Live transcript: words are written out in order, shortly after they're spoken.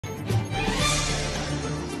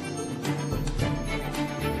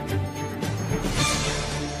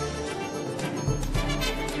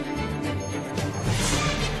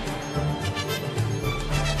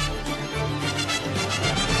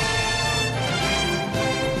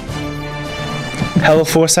Hello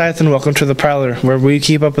Forsyth and welcome to the Prowler, where we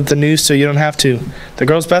keep up with the news so you don't have to. The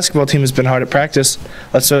girls' basketball team has been hard at practice.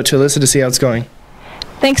 Let's throw it to Alyssa to see how it's going.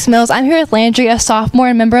 Thanks, Mills. I'm here with Landry, a sophomore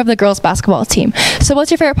and member of the girls' basketball team. So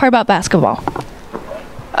what's your favorite part about basketball?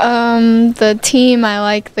 The team. I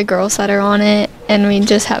like the girls that are on it, and we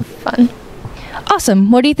just have fun.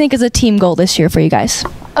 Awesome. What do you think is a team goal this year for you guys?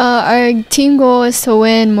 Our team goal is to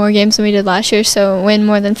win more games than we did last year, so win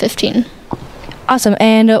more than 15. Awesome.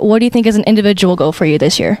 And what do you think is an individual goal for you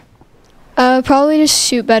this year? Probably just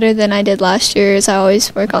shoot better than I did last year, as I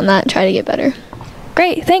always work on that and try to get better.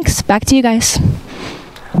 Great. Thanks. Back to you guys.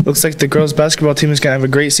 Looks like the girls' basketball team is going to have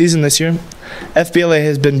a great season this year. FBLA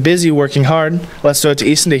has been busy working hard. Let's throw it to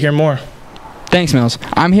Easton to hear more. Thanks, Mills.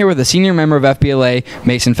 I'm here with a senior member of FBLA,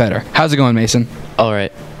 Mason Fetter. How's it going, Mason? All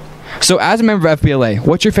right. So as a member of FBLA,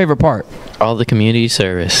 what's your favorite part? All the community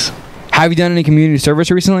service. Have you done any community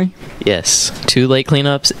service recently? Yes. 2 lake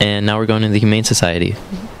cleanups, and now we're going to the Humane Society.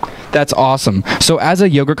 That's awesome. So as a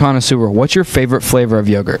yogurt connoisseur, what's your favorite flavor of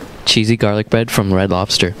yogurt? Cheesy garlic bread from Red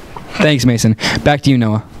Lobster. Thanks, Mason. Back to you,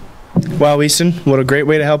 Noah. Wow, Easton, what a great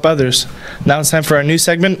way to help others. Now it's time for our new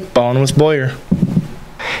segment, Ballin' with Boyer.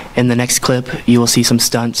 In the next clip, you will see some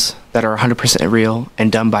stunts that are 100% real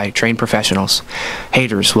and done by trained professionals.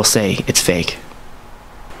 Haters will say it's fake.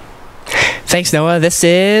 Thanks, Noah. This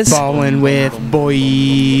is Ballin' with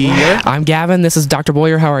Boyer. I'm Gavin. This is Dr.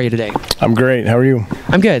 Boyer. How are you today? I'm great. How are you?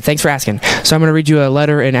 I'm good. Thanks for asking. So I'm going to read you a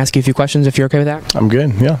letter and ask you a few questions if you're okay with that. I'm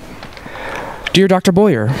good, yeah. Dear Dr.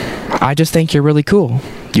 Boyer, I just think you're really cool.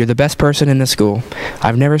 You're the best person in the school.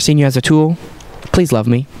 I've never seen you as a tool. Please love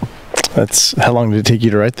me. How long did it take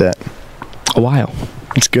you to write that? A while.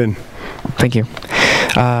 It's good. Thank you.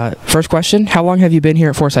 First question, how long have you been here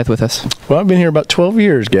at Forsyth with us? Well, I've been here about 12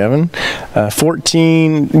 years, Gavin.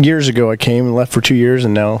 14 years ago I came and left for 2 years,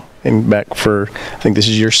 and now I'm back for, I think this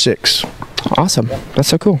is year 6. Awesome. That's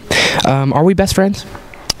so cool. Are we best friends?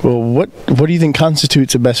 Well, what do you think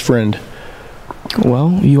constitutes a best friend?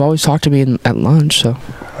 Well, you always talk to me at lunch, so.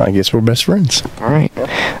 I guess we're best friends. All right.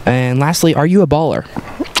 And lastly, are you a baller?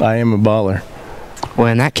 I am a baller. Well,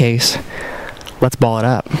 in that case, let's ball it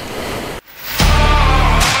up.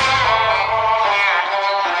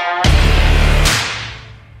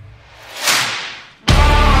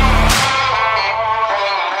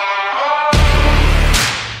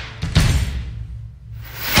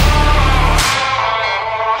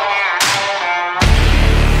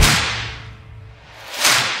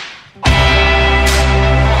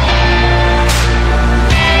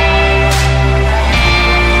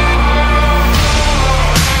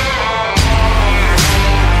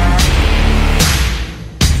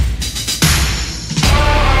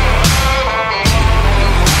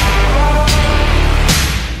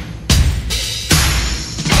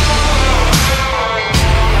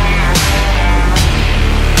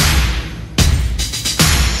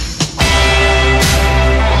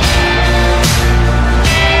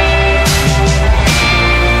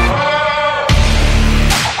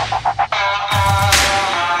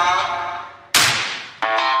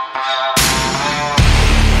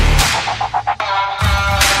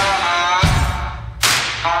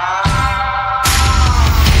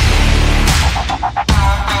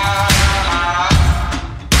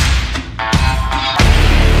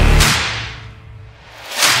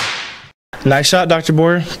 Nice shot, Dr.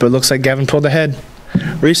 Boyer, but it looks like Gavin pulled ahead.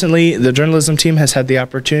 Recently, the journalism team has had the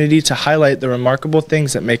opportunity to highlight the remarkable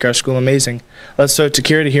things that make our school amazing. Let's throw it to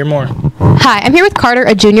Kira to hear more. Hi, I'm here with Carter,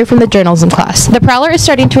 a junior from the journalism class. The Prowler is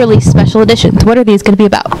starting to release special editions. What are these going to be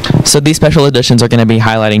about? So these special editions are going to be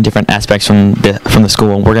highlighting different aspects from the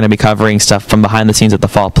school. We're going to be covering stuff from behind the scenes at the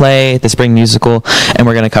fall play, the spring musical, and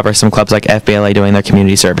we're going to cover some clubs like FBLA doing their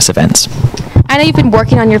community service events. I know you've been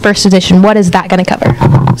working on your first edition. What is that going to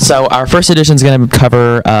cover? So our first edition is going to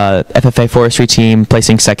cover FFA forestry team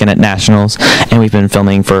placing second at nationals, and we've been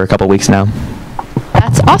filming for a couple weeks now.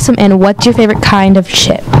 That's awesome. And what's your favorite kind of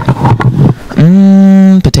chip?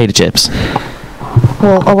 Potato chips.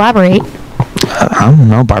 Well, elaborate. I don't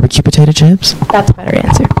know, barbecue potato chips? That's a better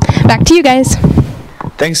answer. Back to you guys.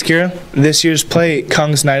 Thanks, Kira. This year's play,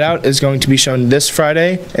 Kong's Night Out, is going to be shown this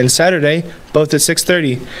Friday and Saturday, both at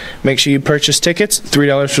 6:30. Make sure you purchase tickets,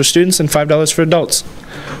 $3 for students and $5 for adults.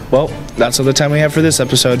 Well, that's all the time we have for this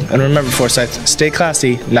episode. And remember, Forsyth, stay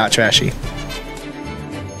classy, not trashy.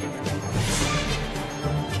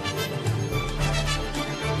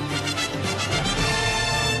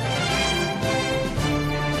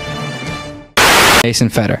 Mason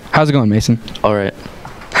Fetter. How's it going, Mason? All right.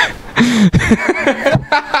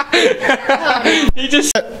 He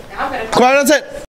just quiet on set.